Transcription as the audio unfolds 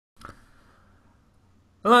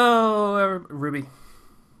Hello, Ruby.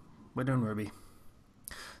 We're doing Ruby.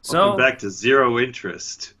 Welcome So, back to Zero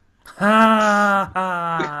Interest. ha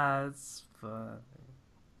ha, it's fun.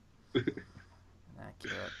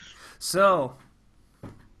 Accurate. So,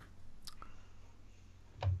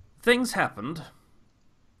 things happened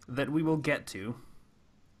that we will get to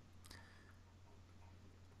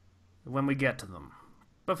when we get to them.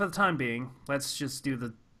 But for the time being, let's just do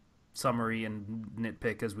the summary and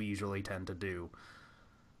nitpick as we usually tend to do.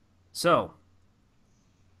 So,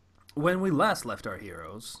 when we last left our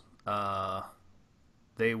heroes,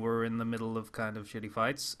 they were in the middle of kind of shitty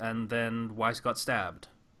fights, and then Weiss got stabbed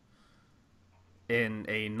in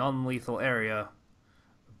a non lethal area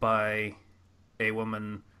by a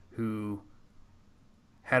woman who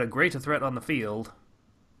had a greater threat on the field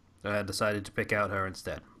and decided to pick out her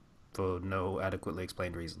instead for no adequately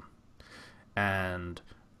explained reason. And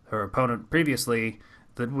her opponent previously,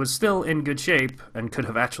 that was still in good shape and could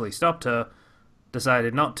have actually stopped her,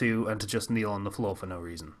 decided not to and to just kneel on the floor for no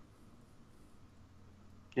reason.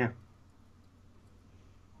 Yeah.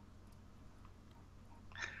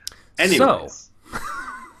 So, Anyways,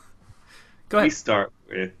 go we ahead. start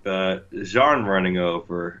with Jean running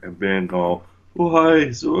over and being all, why?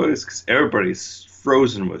 Because everybody's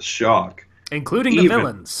frozen with shock. Including the Even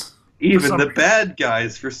villains, for even some the reason. bad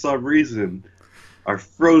guys, for some reason, are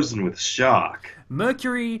frozen with shock.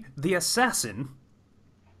 Mercury the assassin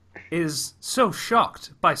is so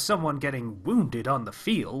shocked by someone getting wounded on the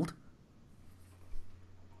field.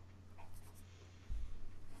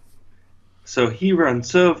 So he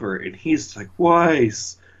runs over and he's like,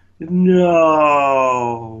 Weiss,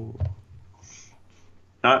 no.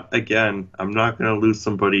 Not again. I'm not going to lose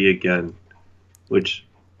somebody again. Which,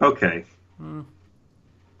 okay, Hmm,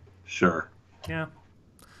 sure. yeah.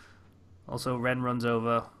 Also, Ren runs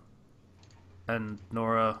over, and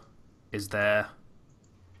Nora is there.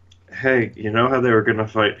 Hey, you know how they were gonna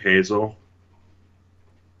fight Hazel?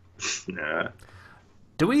 Nah.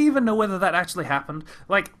 Do we even know whether that actually happened?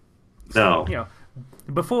 Like, No. you know,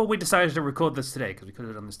 before we decided to record this today, because we could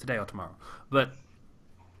have done this today or tomorrow, but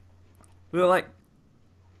we were like,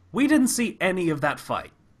 we didn't see any of that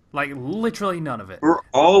fight. Like, literally none of it. For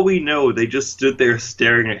all we know, they just stood there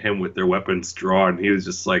staring at him with their weapons drawn. He was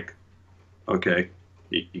just like, okay,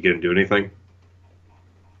 you gonna do anything?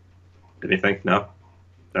 Anything? No?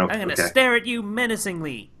 No? I'm gonna Okay. stare at you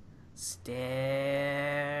menacingly.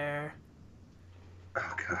 Stare.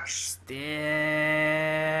 Oh, gosh. Stare.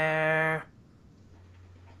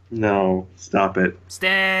 No. Stop it.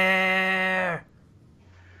 Stare.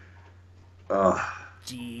 Ugh.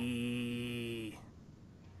 Gee.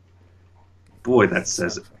 Boy, that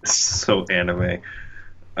says Sound it. effect. So anime.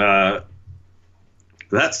 Uh,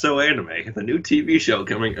 that's so anime. The new TV show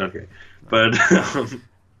coming. Okay. But,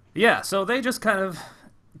 Yeah, so they just kind of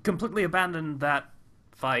completely abandoned that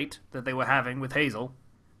fight that they were having with Hazel.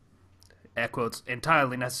 Air quotes,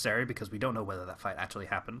 entirely necessary because we don't know whether that fight actually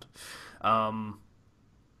happened. Um,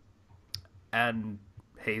 and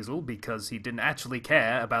Hazel, because he didn't actually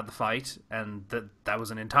care about the fight and that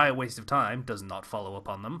was an entire waste of time, does not follow up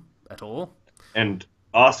on them at all. and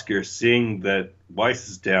Oscar, seeing that Weiss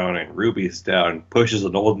is down and Ruby's down, pushes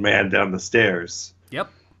an old man down the stairs.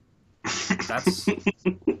 Yep, that's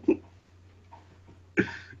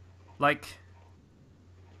like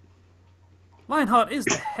Lionheart is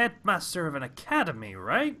the headmaster of an academy,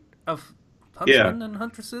 right? Of Yeah, huntsmen and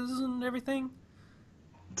huntresses and everything.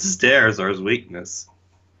 stairs are his weakness.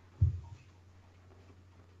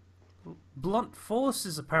 Blunt force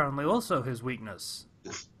is apparently also his weakness.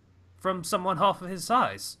 From someone half of his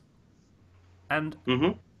size. And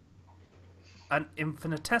Hmm. an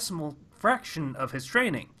infinitesimal fraction of his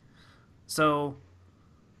training. So,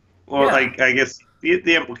 Well, yeah, I guess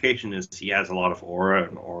the implication is he has a lot of aura,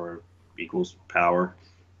 and aura equals power,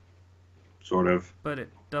 sort of. but it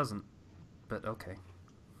doesn't. But okay,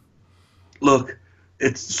 Look,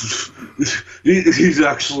 it's he's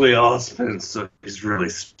actually Osmond, so he's really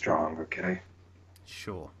strong. Okay.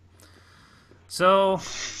 sure. So,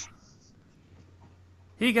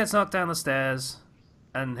 he gets knocked down the stairs,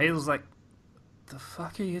 and Hazel's like, the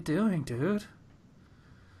fuck are you doing, dude?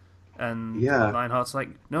 And Yeah. Lionheart's like,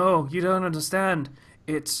 no, you don't understand.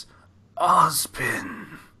 It's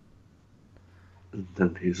Ozpin. And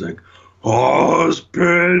then he's like,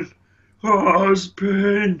 Osmond,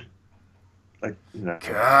 Osmond. Like,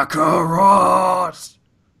 Kakarot!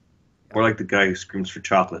 or like the guy who screams for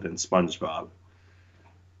chocolate in SpongeBob.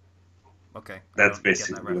 Okay, I That's don't get that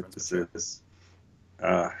basically what reference, but this sure. is.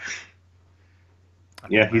 Uh, I yeah,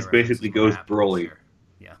 think my he's reference is basically Ghost rap, but Broly, sure.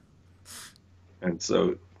 Yeah. and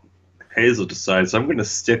so Hazel decides I'm going to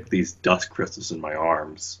stick these dust crystals in my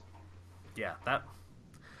arms. Yeah, that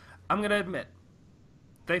I'm gonna admit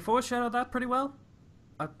they foreshadow that pretty well.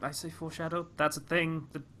 I say foreshadow. That's a thing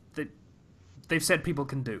that they've said people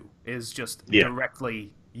can do is just Yeah,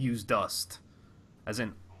 directly use dust. As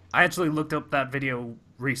in, I actually looked up that video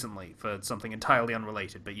recently for something entirely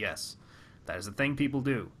unrelated, but yes, that is a thing people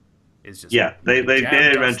do. Is just yeah, they jam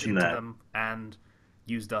did dust mention into that. them and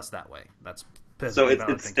use dust that way. That's So perfectly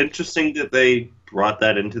valid it's thing to do. interesting that they brought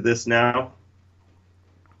that into this now,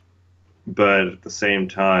 but at the same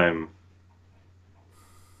time,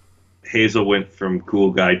 Hazel went from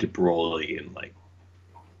cool guy to Broly in like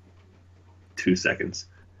 2 seconds.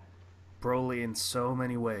 Broly in so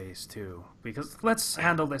many ways too. Because let's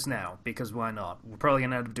handle this now. Because why not? We're probably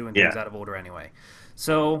gonna end up doing things Yeah, out of order anyway.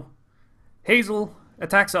 So Hazel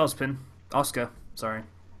attacks Oscar. Sorry.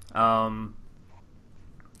 Um,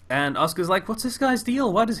 and Oscar's like, "What's this guy's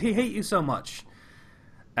deal? Why does he hate you so much?"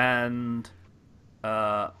 And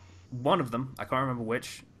one of them, I can't remember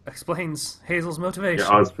which, explains Hazel's your motivation.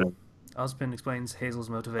 husband. Ospin explains Hazel's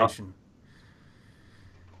Oh, motivation.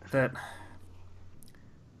 That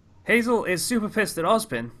Hazel is super pissed at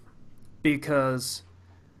Ozpin because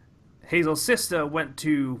Hazel's sister went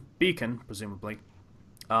to Beacon, presumably,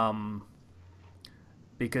 um,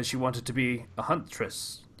 because she wanted to be a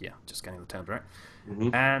huntress. Yeah, just getting the terms right. hmm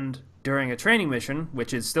And during a training mission,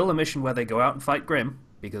 which is still a mission where they go out and fight Grim,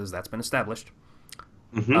 because that's been established,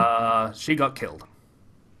 hmm she got killed.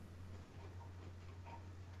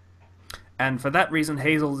 And for that reason,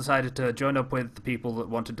 Hazel decided to join up with the people that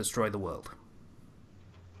want to destroy the world.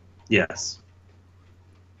 Yes.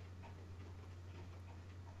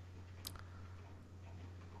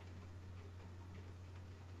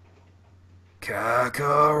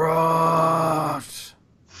 Kakarot!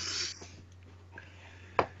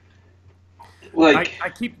 Like,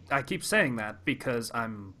 I keep saying that because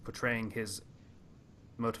I'm portraying his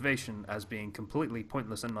motivation as being completely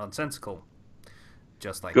pointless and nonsensical,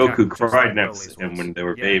 Goku just cried like next Broly's to him was. when they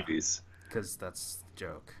were Yeah, babies. because that's the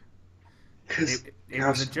joke. Because, It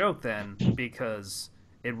was gosh, a joke then because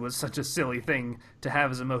it was such a silly thing to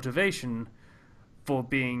have as a motivation for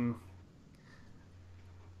being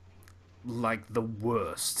like the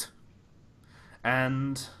worst.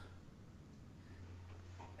 And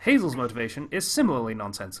Hazel's motivation is similarly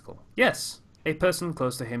nonsensical. Yes, a person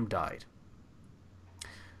close to him died.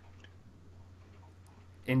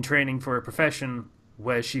 In training for a profession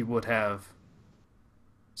where she would have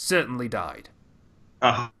certainly died.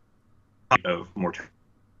 a high of mortality.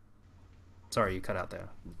 Sorry, you cut out there.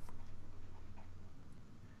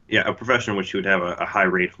 Yeah, a profession in which you would have a high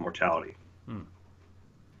rate of mortality. Hmm.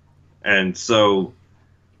 And so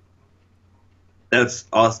that's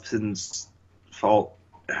Austin's fault.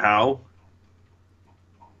 How?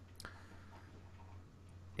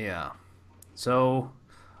 Yeah. So,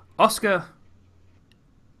 Oscar,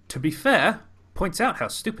 to be fair, points out how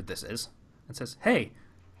stupid this is and says, hey,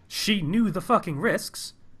 she knew the fucking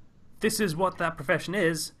risks. This is what that profession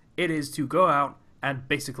is. It is to go out and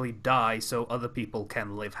basically die so other people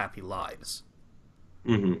can live happy lives.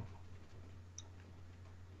 hmm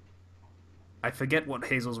I forget what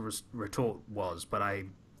Hazel's retort was, but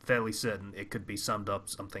I'm fairly certain it could be summed up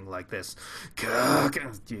something like this.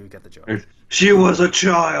 You get the joke. She was a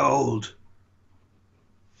child,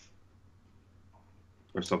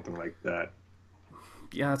 or something like that.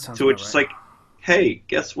 Yeah, that sounds To about which it's right. like, hey,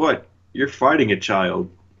 guess what? You're fighting a child.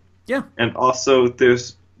 Yeah, And also,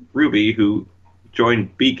 there's Ruby, who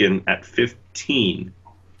joined Beacon at 15.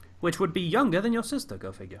 which would be younger than your sister,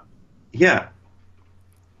 go figure. Yeah.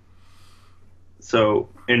 So,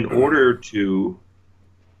 in order to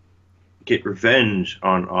get revenge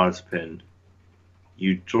on Ozpin,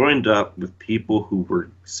 you joined up with people who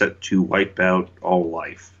were set to wipe out all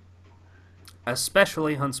life.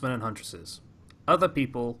 Especially huntsmen and huntresses. Other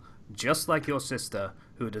people, just like your sister,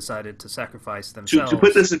 who decided to sacrifice To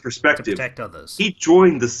put themselves this in to perspective, protect others. he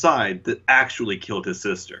joined the side that actually killed his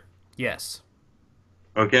sister. Yes.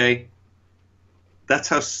 Okay? That's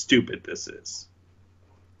how stupid this is.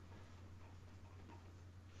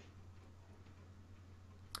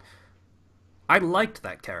 I liked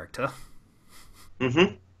that character.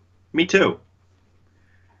 Mm-hmm. Me too.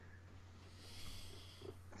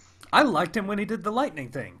 I liked him when he did the lightning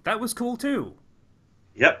thing. That was cool too.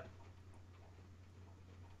 Yep.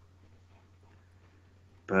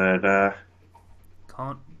 But,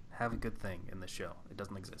 Can't have a good thing in this show. It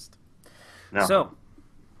doesn't exist. no. So,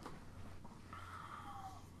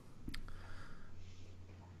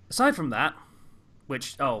 aside from that,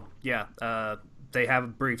 which, oh, yeah, they have a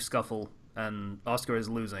brief scuffle and Oscar is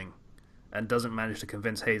losing. and doesn't manage to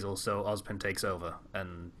convince Hazel, so Ozpin takes over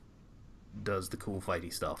and does the cool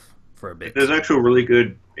fighty stuff for a bit. There's actual really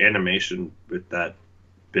good animation with that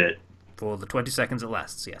bit. For the 20 seconds it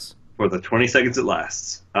lasts, yes. For the 20 seconds it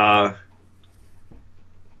lasts.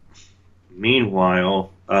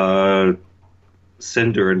 Meanwhile,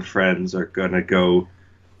 Cinder and friends are gonna go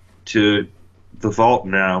to the vault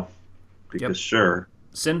now, because sure.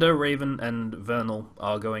 Cinder, Raven, and Vernal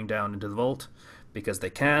are going down into the vault because they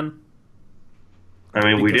can.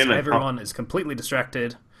 I mean, everyone is completely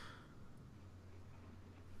distracted.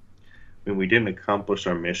 We didn't accomplish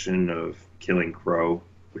our mission of killing Crow,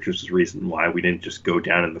 which was the reason why we didn't just go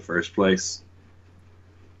down in the first place.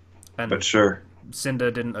 But sure.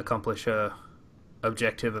 Cinder didn't accomplish her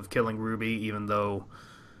objective of killing RWBY, even though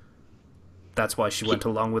that's why she went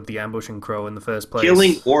along with the ambushing Crow in the first place.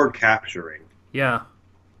 Killing or capturing. Yeah.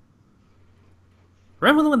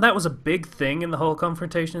 Remember when that was a big thing in the whole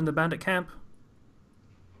confrontation in the bandit camp?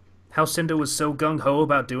 How Cinder was so gung-ho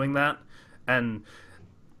about doing that, and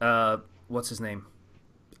what's his name?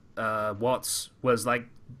 Watts was like,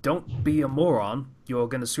 don't be a moron, you're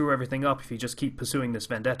gonna screw everything up if you just keep pursuing this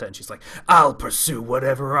vendetta. And she's like, I'll pursue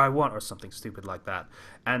whatever I want, or something stupid like that.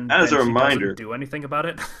 And as a reminder, she doesn't do anything about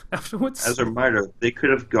it afterwards. As a reminder, they could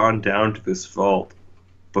have gone down to this vault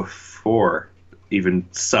before even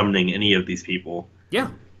summoning any of these people.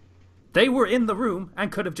 Yeah. They were in the room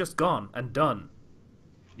and could have just gone and done.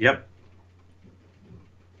 Yep.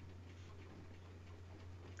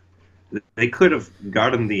 They could have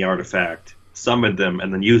gotten the artifact, summoned them,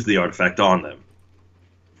 and then used the artifact on them,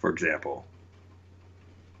 for example.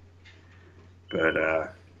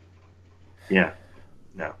 But, yeah.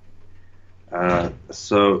 No.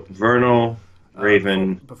 So, Vernal,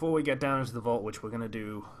 Raven... Before we get down into the vault, which we're going to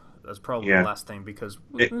do, that's probably the last thing, because...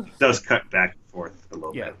 It does cut back and forth a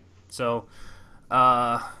little bit. So,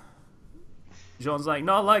 Jean's like,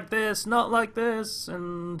 not like this,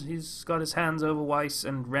 and he's got his hands over Weiss,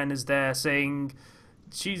 and Ren is there saying,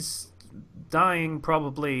 she's dying,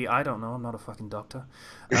 probably. I don't know, I'm not a fucking doctor.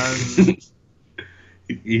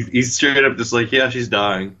 He's straight up just like, yeah, she's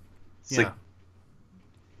dying. It's like...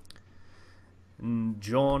 And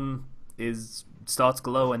Jean starts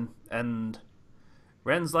glowing, and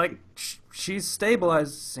Ren's like, she's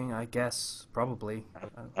stabilizing, I guess, probably.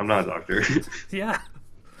 I'm not a doctor. Yeah.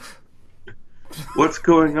 What's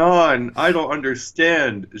going on? I don't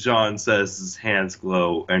understand, Jean says. His hands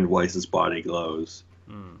glow and Weiss's body glows.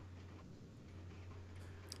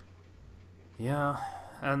 Yeah,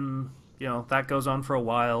 and, that goes on for a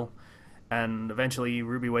while, and eventually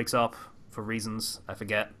RWBY wakes up for reasons I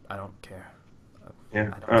forget. I don't care.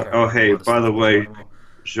 Yeah. Oh, hey, by the way,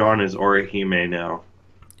 Jean is Orihime now.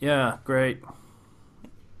 Yeah, great.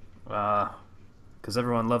 Because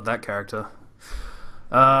everyone loved that character.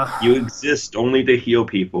 You exist only to heal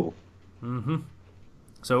people. Mm-hmm.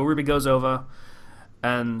 So RWBY goes over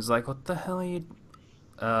and is like, what the hell are you...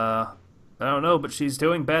 I don't know, but she's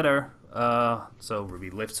doing better. So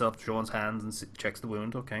RWBY lifts up Jean's hands and checks the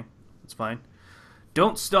wound. Okay, it's fine.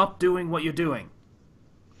 Don't stop doing what you're doing.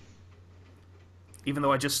 Even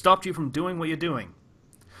though I just stopped you from doing what you're doing.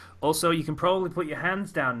 Also, you can probably put your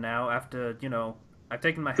hands down now after, I've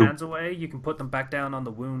taken my hands away. You can put them back down on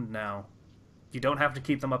the wound now. You don't have to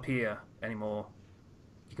keep them up here anymore.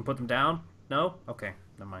 You can put them down? No? Okay,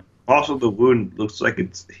 never mind. Also, the wound looks like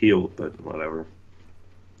it's healed, but whatever.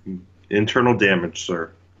 Internal damage,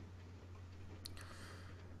 sir.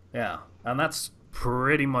 Yeah, and that's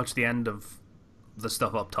pretty much the end of the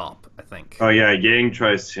stuff up top, I think. Oh yeah, Yang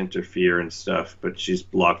tries to interfere and stuff, but she's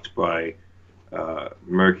blocked by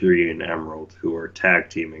Mercury and Emerald, who are tag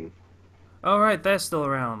teaming. Oh right, they're still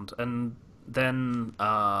around, and then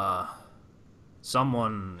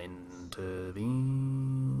someone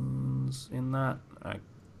intervenes in that. I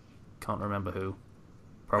can't remember who.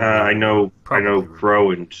 Probably, I know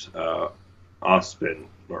Crow and Ozpin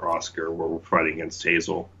or Oscar were fighting against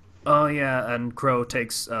Hazel. Oh yeah, and Crow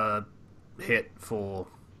takes hit for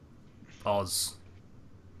Oz.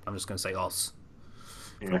 I'm just going to say Oz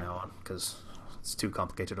from now on, because it's too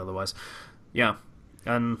complicated otherwise. Yeah,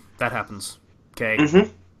 and that happens. Okay. Mm-hmm.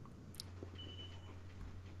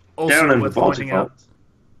 Also Down in worth the vault, pointing out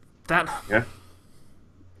that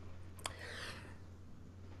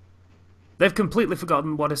they've completely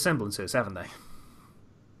forgotten what his semblance is, haven't they?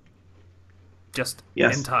 Just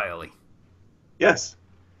entirely. Yes.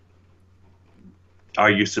 Are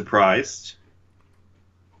you surprised?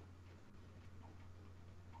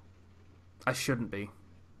 I shouldn't be.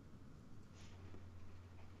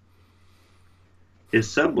 His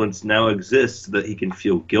semblance now exists so that he can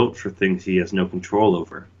feel guilt for things he has no control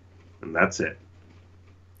over. And that's it.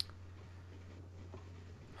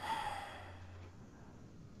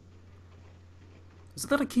 Is it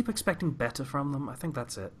that I keep expecting better from them? I think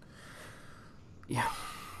that's it. Yeah.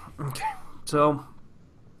 Okay. So,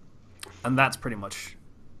 and that's pretty much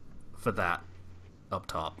for that up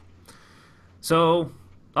top. So,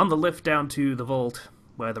 on the lift down to the vault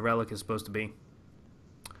where the relic is supposed to be,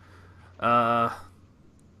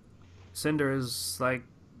 Cinder is like,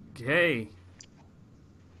 hey,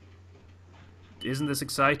 isn't this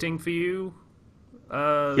exciting for you?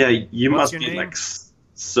 Yeah, you What's must your be name? like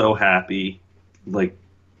so happy, like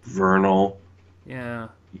Vernal. Yeah.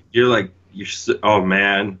 You're like oh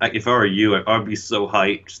man, if I were you, I'd be so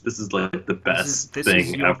hyped. This is like the This is best this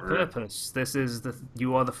is thing your ever. purpose. This is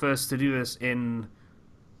you are the first to do this in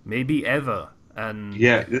maybe ever. And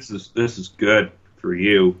Yeah, this is good for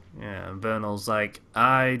you. yeah, and Vernal's like,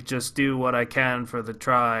 I just do what I can for the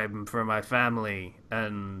tribe and for my family.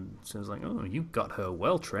 And Cinder's like, oh, you got her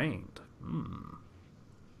well trained. Hmm.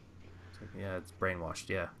 It's like, yeah, it's brainwashed.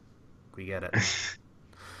 Yeah, we get it.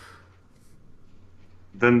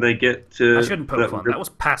 Then they get I to shouldn't poke fun. That was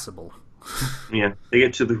passable. they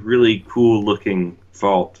get to the really cool looking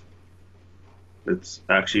vault. It's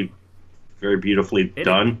actually very beautifully It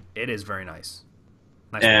done, it is very nice.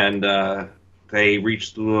 Nice work. and they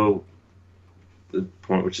reach the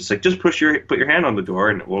point which is like just put your hand on the door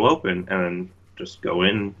and it will open, and then just go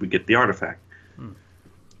in. We get the artifact. Hmm.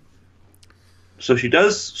 So she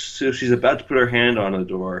does. So she's about to put her hand on the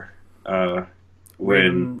door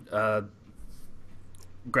when Raven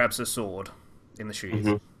grabs a sword in the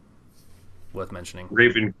sheath. mhm, Worth mentioning.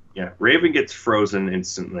 Raven gets frozen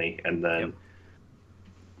instantly, and Yep. then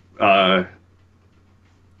uh,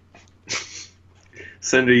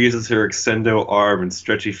 Cinder uses her extendo arm and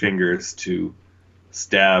stretchy fingers to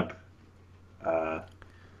stab uh,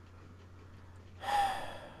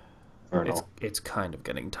 It's Vernal. it's kind of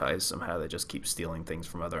getting tiresome how they just keep stealing things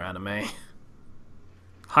from other anime.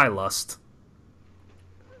 High lust.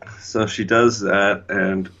 So she does that,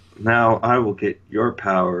 and now I will get your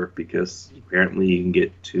power because apparently you can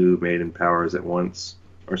get two maiden powers at once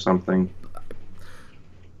or something.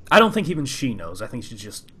 I don't think even she knows. I think she's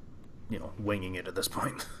just, winging it at this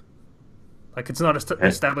point. Like, it's not Eh,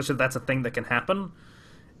 established that that's a thing that can happen.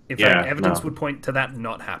 In fact, Yeah, evidence no, would point to that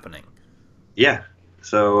not happening. yeah.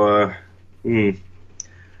 So, hmm.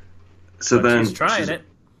 So But she's then trying it.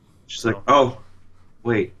 she's like, So, oh,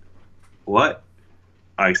 wait, what?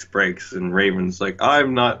 Ice breaks, and Raven's like,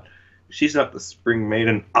 I'm not. She's not the Spring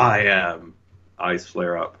Maiden. I am. Eyes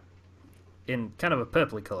flare up. in kind of a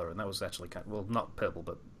purpley color, and that was actually well, not purple,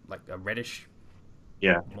 but like a reddish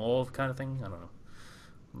Yeah. mauve kind of thing. I don't know.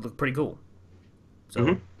 Looked pretty cool. So,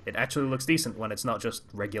 hmm it actually looks decent when it's not just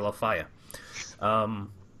regular fire.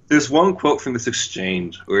 Um, There's one quote from this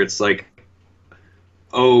exchange where it's like,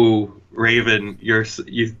 "Oh, Raven, you're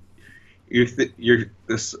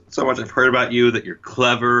there's so much I've heard about you that you're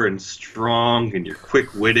clever and strong and you're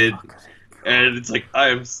quick-witted." And it's like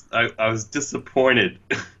I was disappointed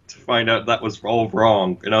to find out that was all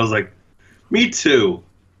wrong, and I was like, "Me too."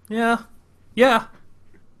 Yeah, yeah.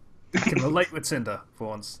 I can relate with Cinder for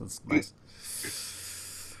once. That's nice.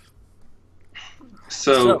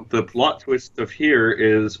 So So, the plot twist of here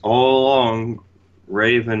is all along,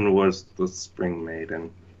 Raven was the Spring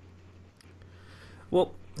Maiden.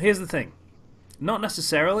 well, here's the thing. Not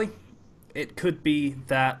necessarily. It could be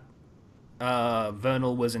that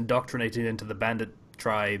Vernal was indoctrinated into the bandit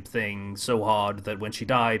tribe thing so hard that when she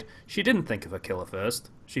died, she didn't think of her killer first.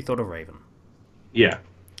 She thought of Raven. Yeah,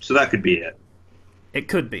 so that could be it. It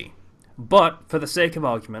could be. But, for the sake of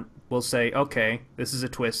argument, we'll say, okay, this is a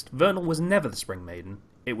twist. Vernal was never the Spring Maiden.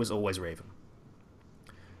 It was always Raven.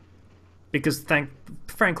 Because,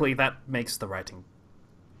 frankly, that makes the writing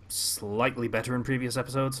slightly better in previous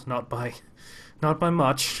episodes. Not by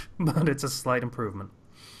much, but it's a slight improvement.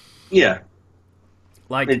 Yeah,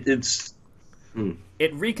 Like, it's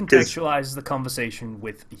it because recontextualizes the conversation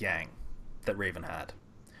with Yang that Raven had.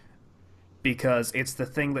 Because it's the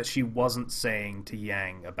thing that she wasn't saying to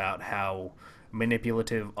Yang about how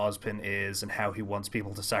manipulative Ozpin is and how he wants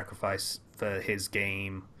people to sacrifice for his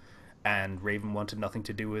game, and Raven wanted nothing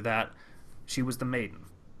to do with that. She was the maiden.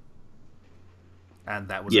 And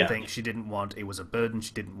that was a yeah, thing she didn't want. It was a burden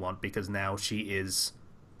she didn't want because now she is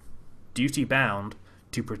duty bound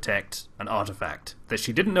to protect an artifact that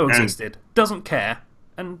she didn't know and existed, doesn't care,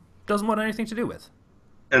 and doesn't want anything to do with.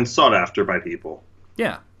 sought after by people.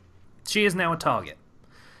 Yeah. She is now a target.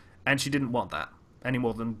 And she didn't want that any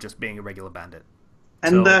more than just being a regular bandit.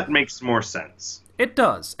 And So that makes more sense. it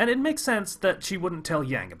does. And it makes sense that she wouldn't tell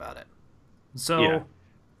Yang about it. Yeah. So,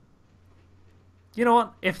 you know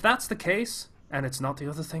what? If that's the case, and it's not the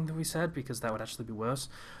other thing that we said, because that would actually be worse,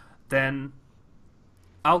 then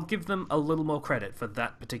I'll give them a little more credit for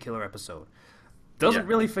that particular episode. Yeah. Doesn't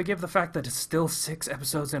really forgive the fact that it's still 6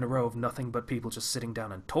 episodes in a row of nothing but people just sitting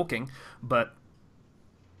down and talking, but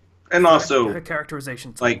And also, her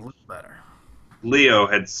characterization's a like little better. Leo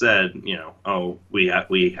had said, oh, we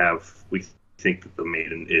think that the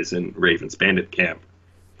maiden is in Raven's bandit camp,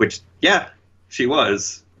 which, yeah, she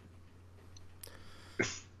was.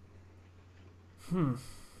 Or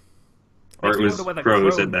Makes it me was wonder whether Crow who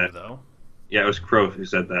Crow said knew, that. though. Yeah, it was Crow who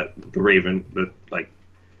said that. The Raven,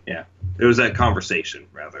 yeah, it was that conversation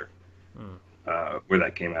rather, where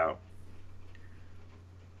that came out.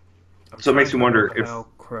 So it makes me wonder if how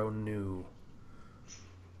Crow knew.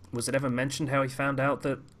 Was it ever mentioned how he found out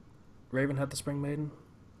that Raven had the Spring Maiden?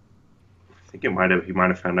 I think he might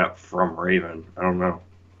have found out from Raven. I don't know.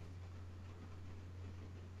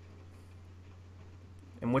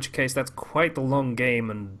 In which case, that's quite the long game,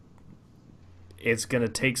 and it's going to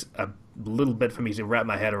take a little bit for me to wrap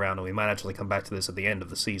my head around, and we might actually come back to this at the end of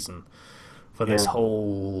the season for this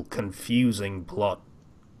whole confusing plot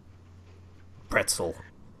pretzel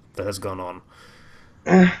that has gone on.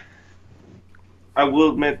 I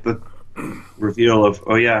will admit the reveal of,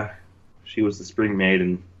 oh yeah, she was the Spring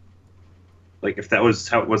Maiden. Like, if that was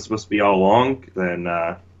how it was supposed to be all along, then,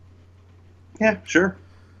 yeah, sure.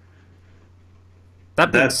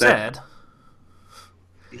 That being said...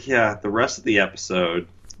 Yeah, the rest of the episode...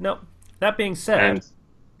 No, that being said... And,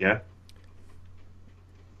 yeah?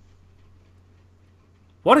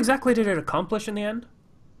 What exactly did it accomplish in the end?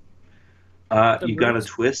 You got a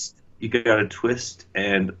twist. You got a twist,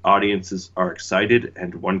 and audiences are excited,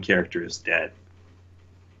 and one character is dead.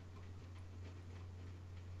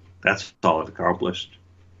 That's all it accomplished.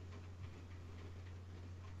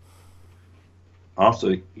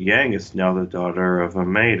 Also, Yang is now the daughter of a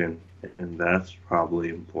maiden, and that's probably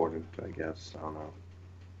important, I guess. I don't know.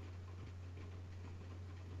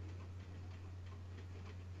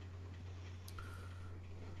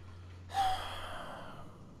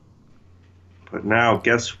 But now,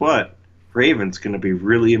 guess what? Raven's going to be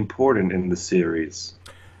really important in the series.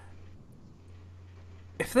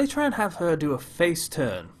 If they try and have her do a face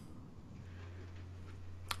turn,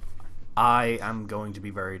 I am going to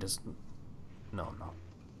be very No.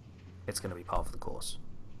 It's going to be part of the course.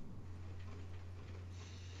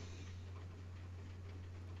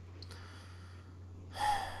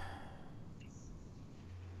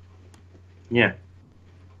 Yeah.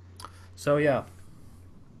 So, yeah.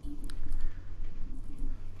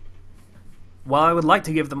 While I would like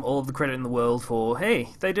to give them all of the credit in the world for, hey,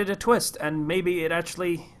 they did a twist, and maybe it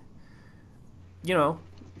actually,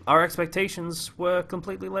 our expectations were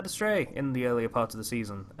completely led astray in the earlier parts of the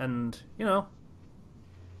season. And,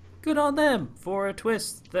 good on them for a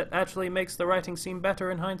twist that actually makes the writing seem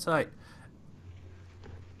better in hindsight.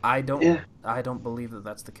 I don't believe that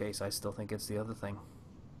that's the case. I still think it's the other thing.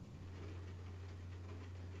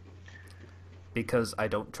 Because I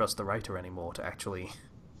don't trust the writer anymore to actually...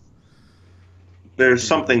 There's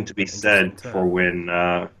something to be said for when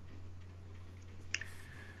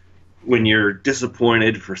you're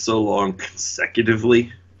disappointed for so long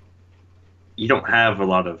consecutively, you don't have a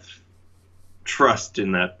lot of trust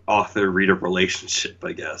in that author-reader relationship,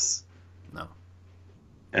 I guess. No.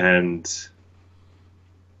 And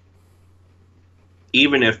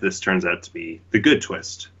even if this turns out to be the good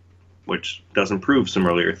twist, which does improve some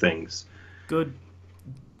earlier things. Good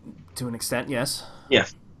to an extent, yes. Yeah.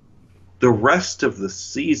 The rest of the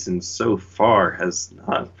season so far has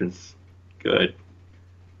not been good.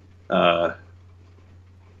 Yeah.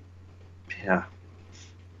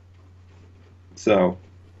 So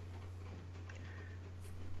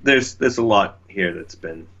there's a lot here that's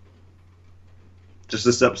been just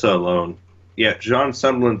this episode alone. Yeah, John's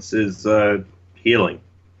semblance is healing.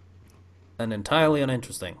 And entirely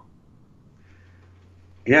uninteresting.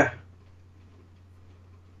 Yeah.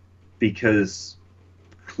 Because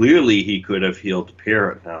clearly he could have healed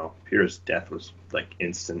Pyrrha now. Pyrrha's death was like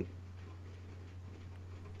instant.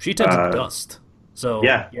 She turned to dust. So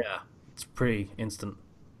yeah, it's pretty instant.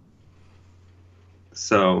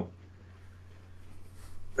 So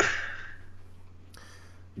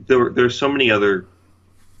there's so many other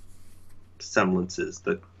semblances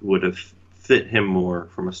that would have fit him more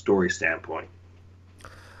from a story standpoint.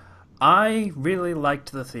 I really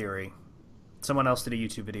liked the theory. Someone else did a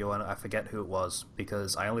YouTube video, and I forget who it was,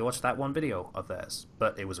 because I only watched that one video of theirs,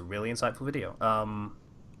 but it was a really insightful video.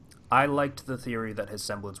 I liked the theory that his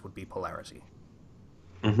semblance would be polarity.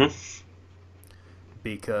 Mm-hmm.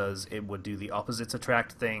 Because it would do the opposites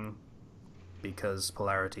attract thing, because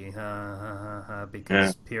polarity,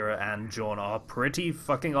 because Pyrrha and John are pretty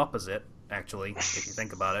fucking opposite, actually, if you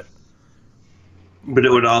think about it. But it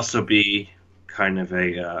Like, would also be kind of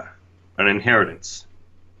a an inheritance.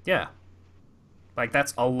 yeah, like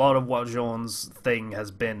that's a lot of what Jean's thing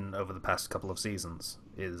has been over the past couple of seasons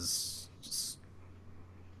is just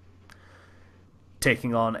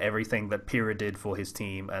taking on everything that Pyrrha did for his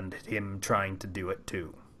team and him trying to do it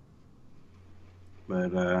too.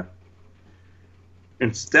 But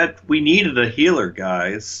instead, we needed a healer,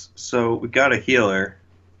 guys. So we got a healer.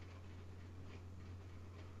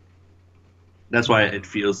 That's why it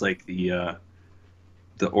feels like the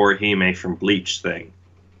Orihime from Bleach thing,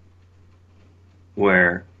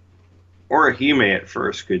 where Orihime at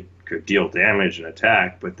first could deal damage and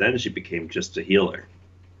attack, but then she became just a healer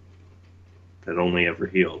that only ever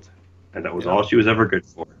healed, and that was Yep. all she was ever good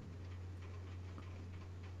for.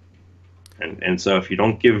 And so if you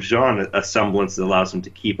don't give Jean a semblance that allows him to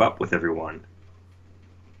keep up with everyone,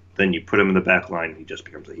 then you put him in the back line, he just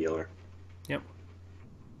becomes a healer. Yep.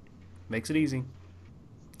 Makes it easy.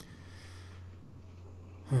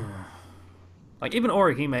 Like even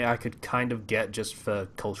Orihime, I could kind of get just for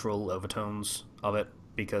cultural overtones of it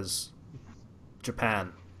because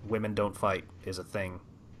Japan, women don't fight is a thing,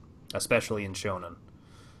 especially in shonen.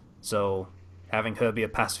 So having her be a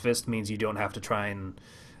pacifist means you don't have to try and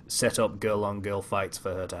set up girl on girl fights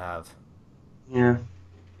for her to have. Yeah,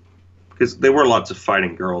 because there were lots of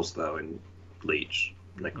fighting girls though in Bleach,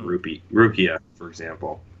 like Mm. Rukia, for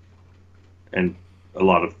example, and a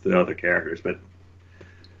lot of the other characters. But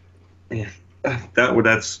yeah,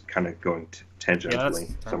 that's kind of going Yeah, that's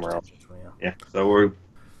tangentially somewhere else. tangential. Yeah. Yeah, so we're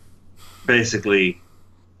basically,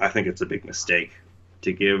 I think it's a big mistake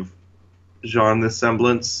to give Jean this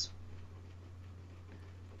semblance.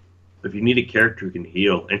 If you need a character who can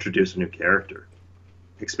heal, introduce a new character,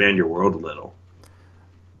 expand your world a little.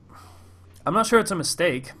 I'm not sure it's a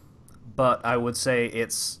mistake, but I would say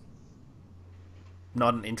it's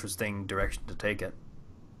not an interesting direction to take it.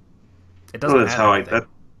 It Well, doesn't add anything.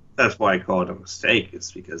 that's why I call it a mistake.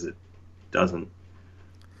 It's because doesn't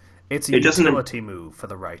It's a it doesn't utility move for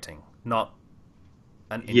the writing, not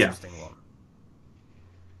an yeah, interesting one.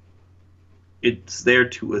 it's there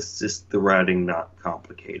to assist the writing, not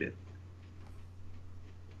complicate it,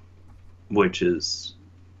 which is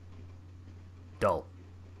Dull.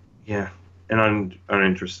 yeah, and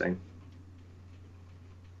uninteresting.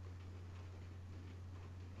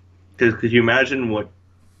 Because could you imagine what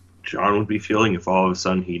John would be feeling if all of a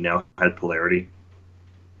sudden he now had polarity?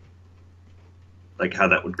 Like how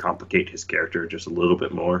that would complicate his character just a little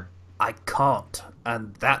bit more. I can't,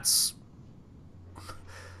 and that's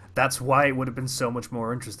why it would have been so much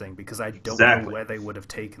more interesting because I don't know Exactly. where they would have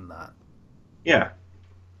taken that. Yeah.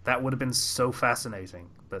 That would have been so fascinating,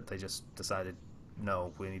 but they just decided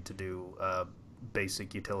no, we need to do a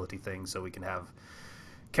basic utility thing so we can have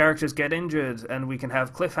characters get injured and we can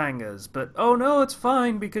have cliffhangers. But oh no, it's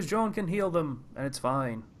fine because John can heal them and it's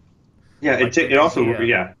fine, Yeah. like they It did also here.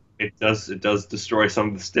 yeah it does destroy some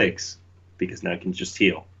of the stakes because now it can just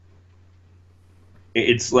heal.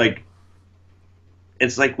 It's like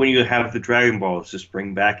when you have the Dragon Balls just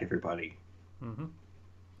bring back everybody. Hmm.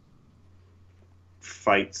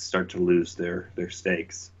 Fights start to lose their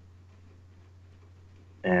stakes,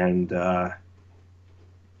 and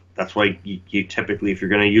that's why you typically, if you're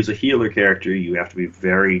going to use a healer character, you have to be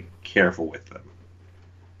very careful with them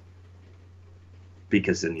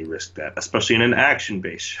because then you risk that, especially in an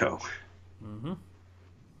action-based show. Hmm.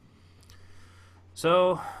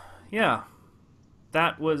 So, yeah,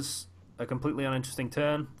 that was a completely uninteresting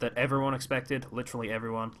turn that everyone expected. Literally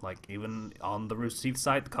everyone. Like, even on the Rooster Teeth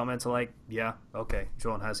site, the comments are like, yeah, okay,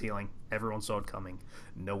 John has healing. Everyone saw it coming.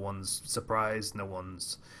 No one's surprised. No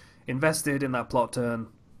one's invested in that plot turn.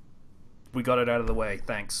 We got it out of the way.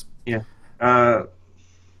 Thanks. Yeah. Uh,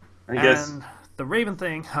 I guess. And the Raven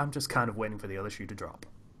thing, I'm just kind of waiting for the other shoe to drop.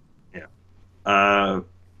 Yeah.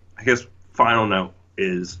 I guess final note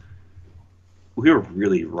is we were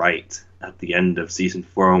really right at the end of season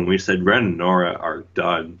 4 when we said Ren and Nora are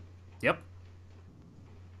done Yep.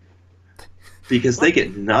 because they What?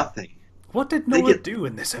 get nothing. What did They Nora get do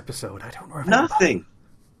in this episode? I don't remember. nothing.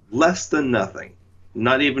 Less than nothing.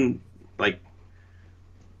 Not even like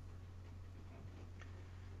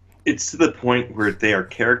it's to the point where they are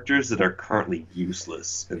characters that are currently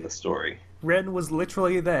useless in the story. Ren was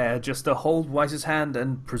literally there just to hold Wise's hand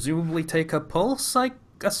and presumably take her pulse. I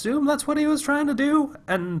assume that's what he was trying to do,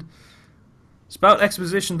 and spout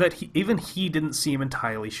exposition that even he didn't seem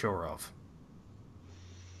entirely sure of.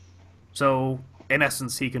 So, in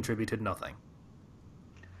essence, he contributed nothing.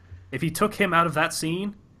 If he took him out of that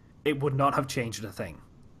scene, it would not have changed a thing.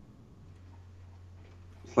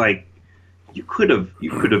 Like you could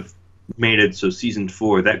have made it so season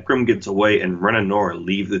 4 that Grim gets away and Ren and Nora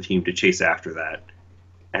leave the team to chase after that,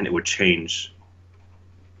 and it would change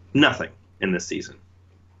nothing in this season.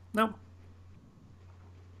 No.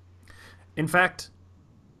 In fact,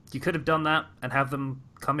 you could have done that and have them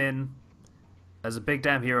come in as a big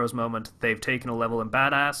damn heroes moment. They've taken a level in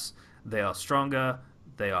badass. They are stronger.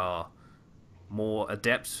 They are more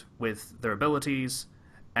adept with their abilities,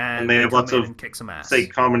 And and they they have come lots in of, and kick some ass. say,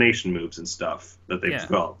 combination moves and stuff that they've Yeah.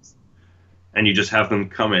 developed. And you just have them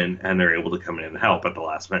come in, and they're able to come in and help at the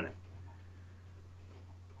last minute.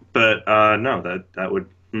 But no, that would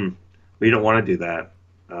we don't want to do that.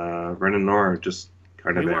 Ren and Nora are just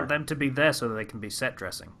kind of We there. want them to be there so that they can be set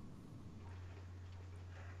dressing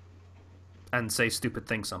and say stupid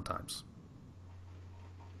things sometimes.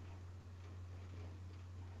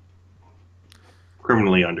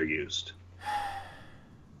 Criminally underused.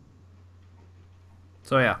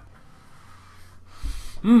 So yeah.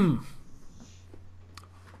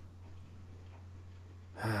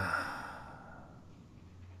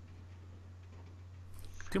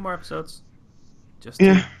 2 more episodes. Just 2.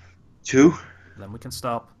 Yeah, 2. Then we can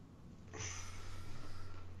stop.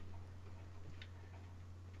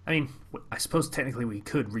 I mean, I suppose technically we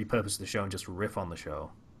could repurpose the show and just riff on the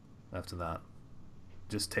show after that.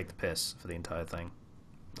 Just take the piss for the entire thing.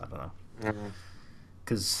 I don't know.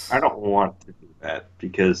 Because I don't want to do that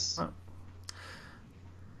because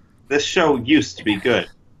this show used to be good.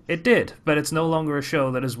 it did, but it's no longer a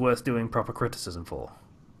show that is worth doing proper criticism for.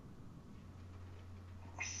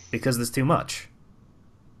 Because there's too much.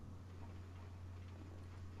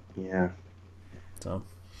 Yeah. So,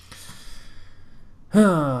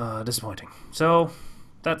 disappointing. So,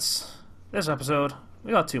 that's this episode.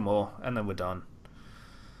 We got 2 more, and then we're done.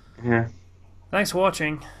 Yeah. Thanks for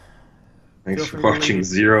watching. Thanks Feel for free to watching leave-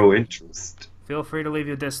 Zero Interest. Feel free to leave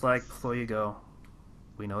your dislike before you go.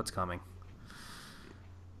 We know it's coming.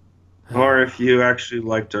 Or if you actually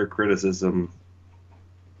liked our criticism,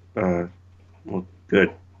 well,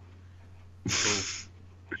 good.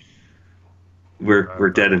 We're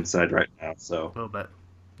dead inside right now, so A little bit.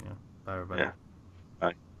 Yeah. Bye, everybody. yeah.